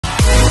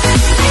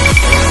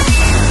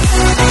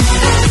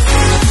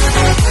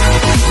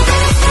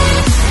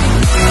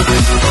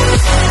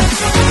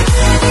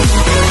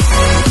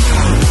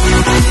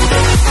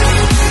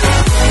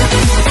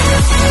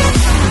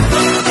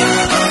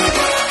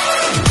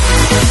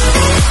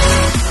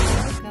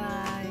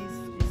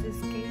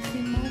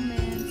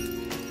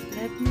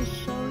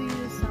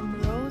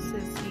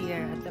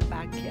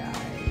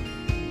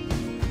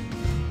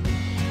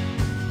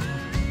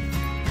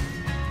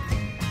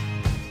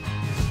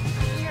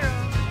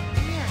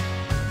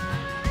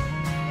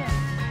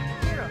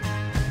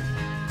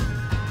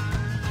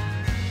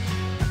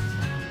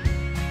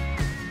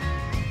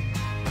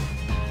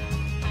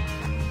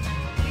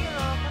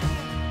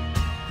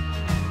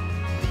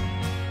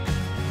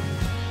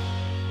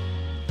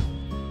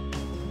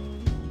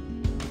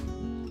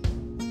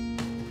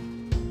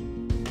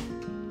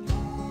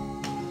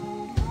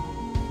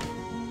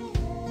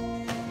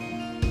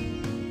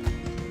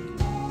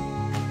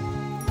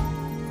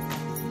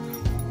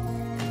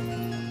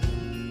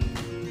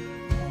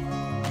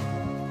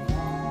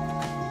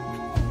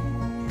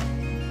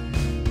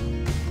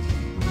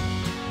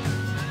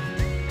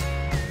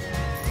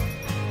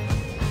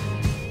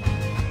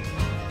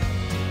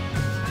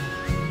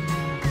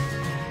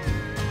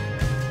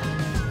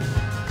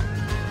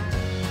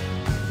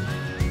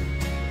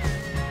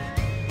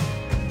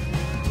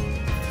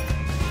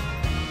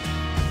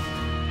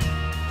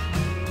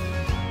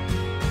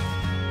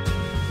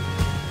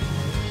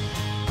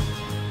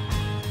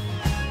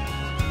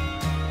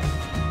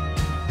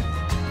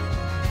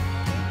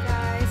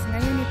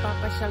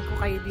Ipapasyal ko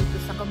kayo dito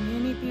sa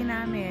community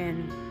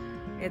namin.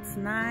 It's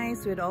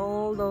nice with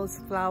all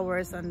those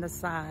flowers on the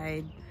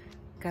side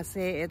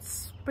kasi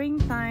it's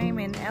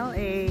springtime in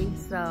LA,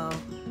 so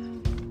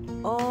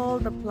all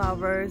the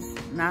flowers,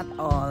 not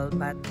all,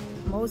 but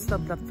most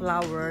of the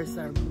flowers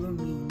are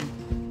blooming.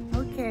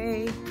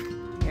 Okay,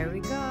 here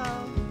we go.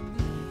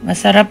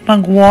 Masarap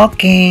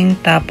mag-walking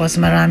tapos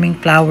maraming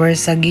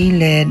flowers sa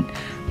gilid.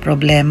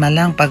 Problema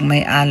lang pag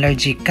may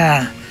allergy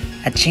ka.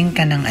 Atching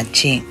ka ng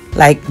atching.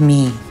 Like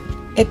me.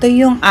 Ito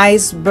yung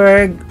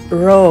iceberg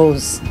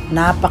rose.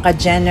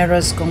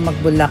 Napaka-generous kung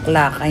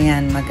magbulaklak.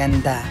 Ayan,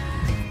 maganda.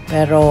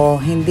 Pero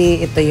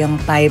hindi ito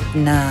yung type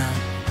na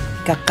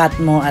kakat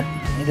mo at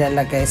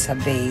ilalagay sa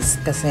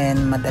vase kasi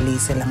madali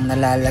silang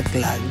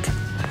nalalaglag.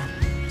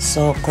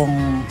 So,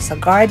 kung sa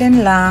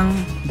garden lang,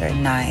 they're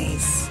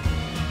nice.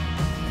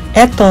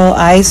 Ito,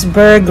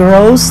 iceberg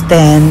rose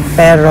din,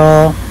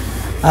 pero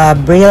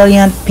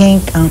brilliant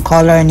pink ang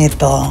color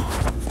nito.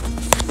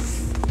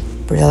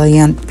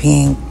 Brilliant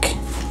pink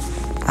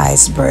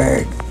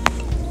iceberg.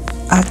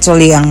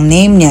 Actually, ang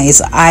name niya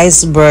is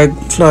iceberg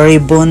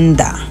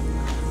floribunda.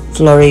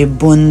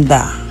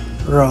 Floribunda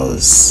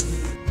rose.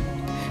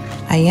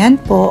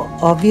 Ayan po,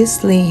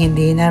 obviously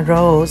hindi na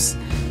rose,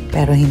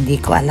 pero hindi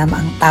ko alam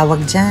ang tawag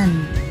dyan.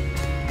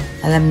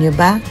 Alam niyo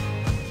ba?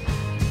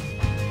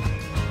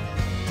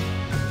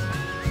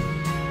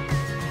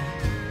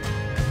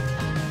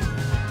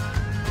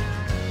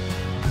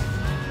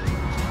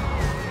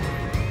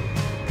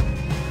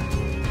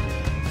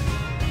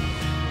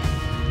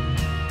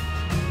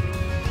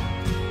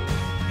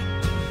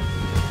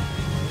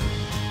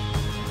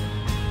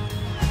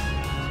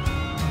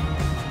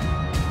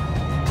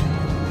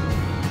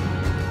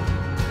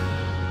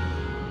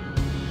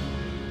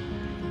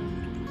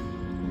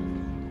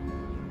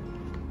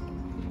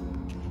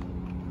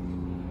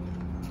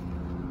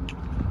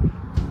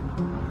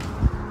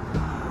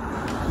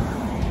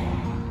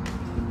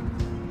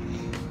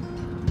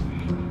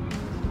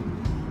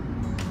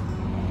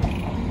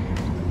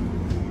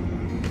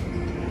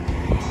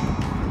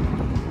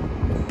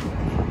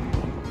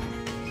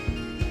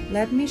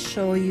 Let me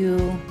show you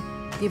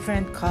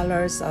different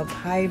colors of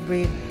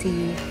hybrid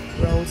tea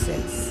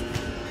roses.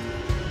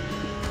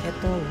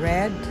 Ito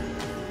red.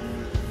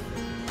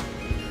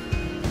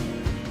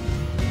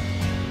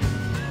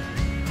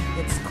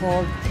 It's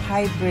called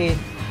hybrid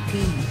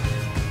tea.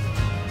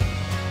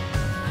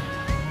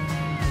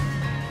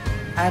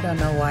 I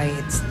don't know why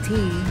it's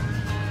tea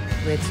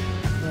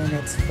when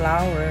it's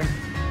flower.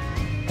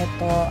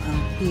 Ito ang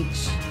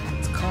peach.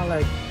 It's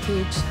colored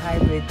peach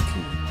hybrid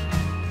tea.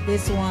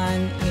 This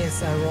one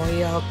is a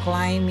royal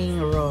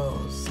climbing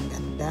rose.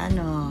 Ganda,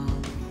 no?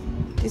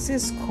 This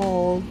is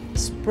called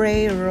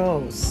spray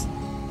rose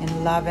in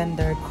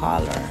lavender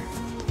color.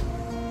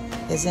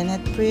 Isn't it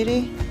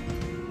pretty?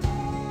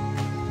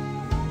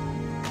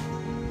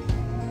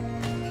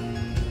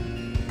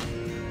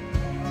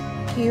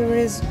 Here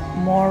is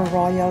more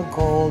royal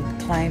gold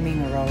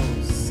climbing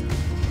rose.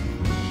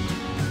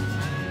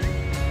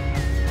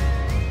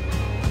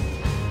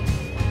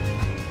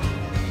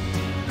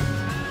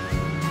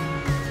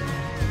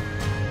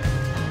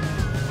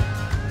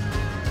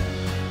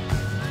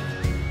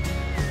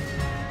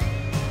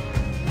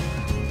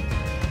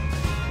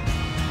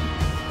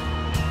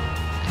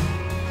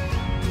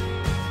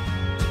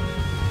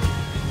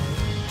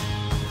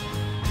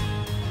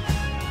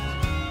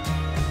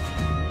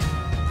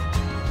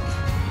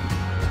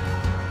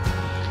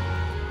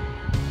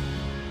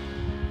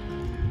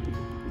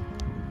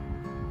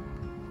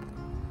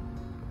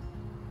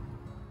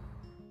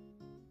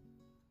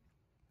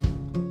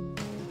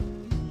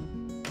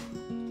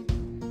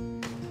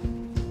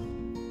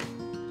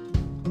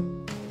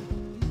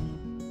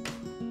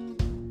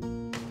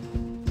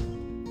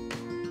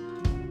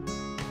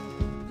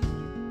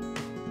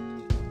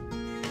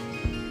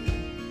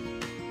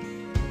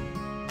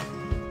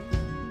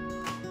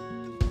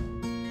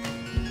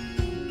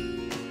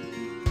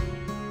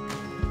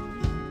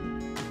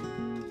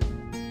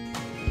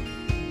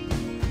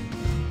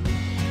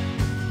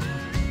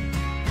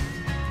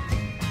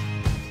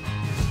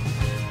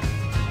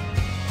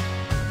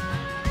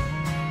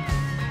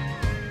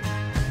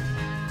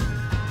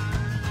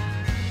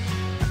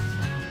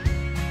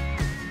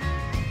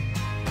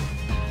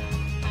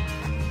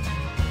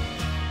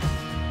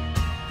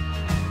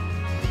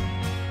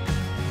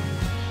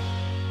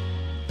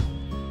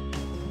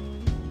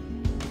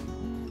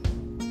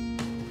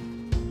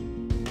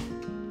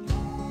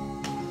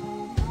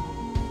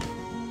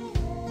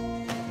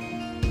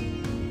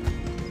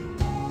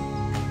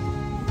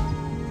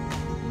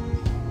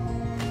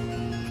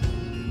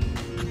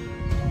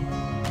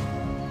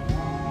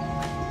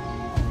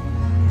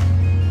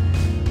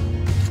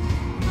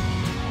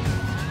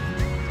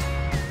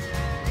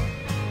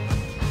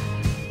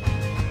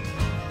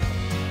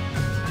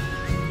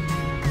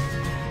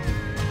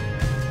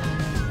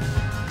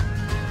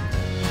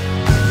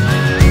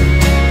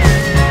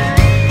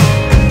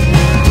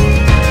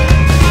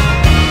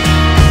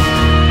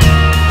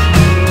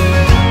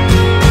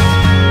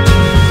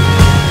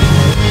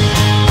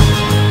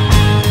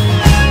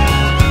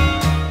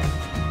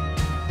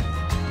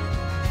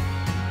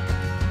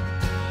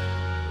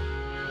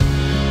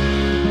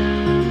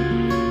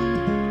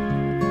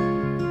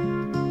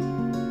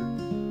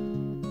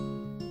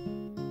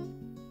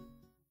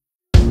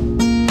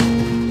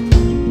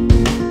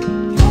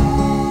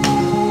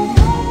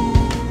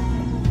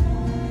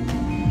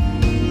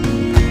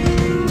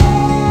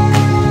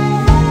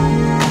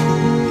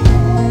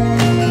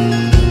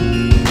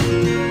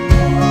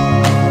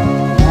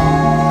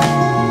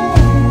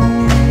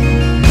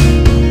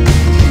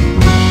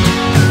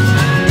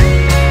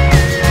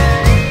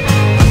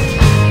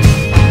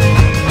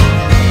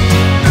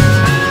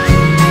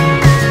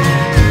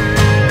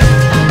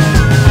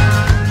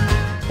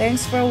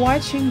 Thanks for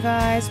watching,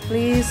 guys.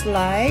 Please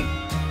like,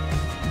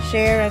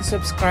 share, and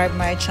subscribe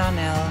my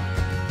channel.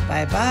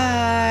 Bye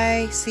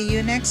bye. See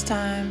you next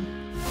time.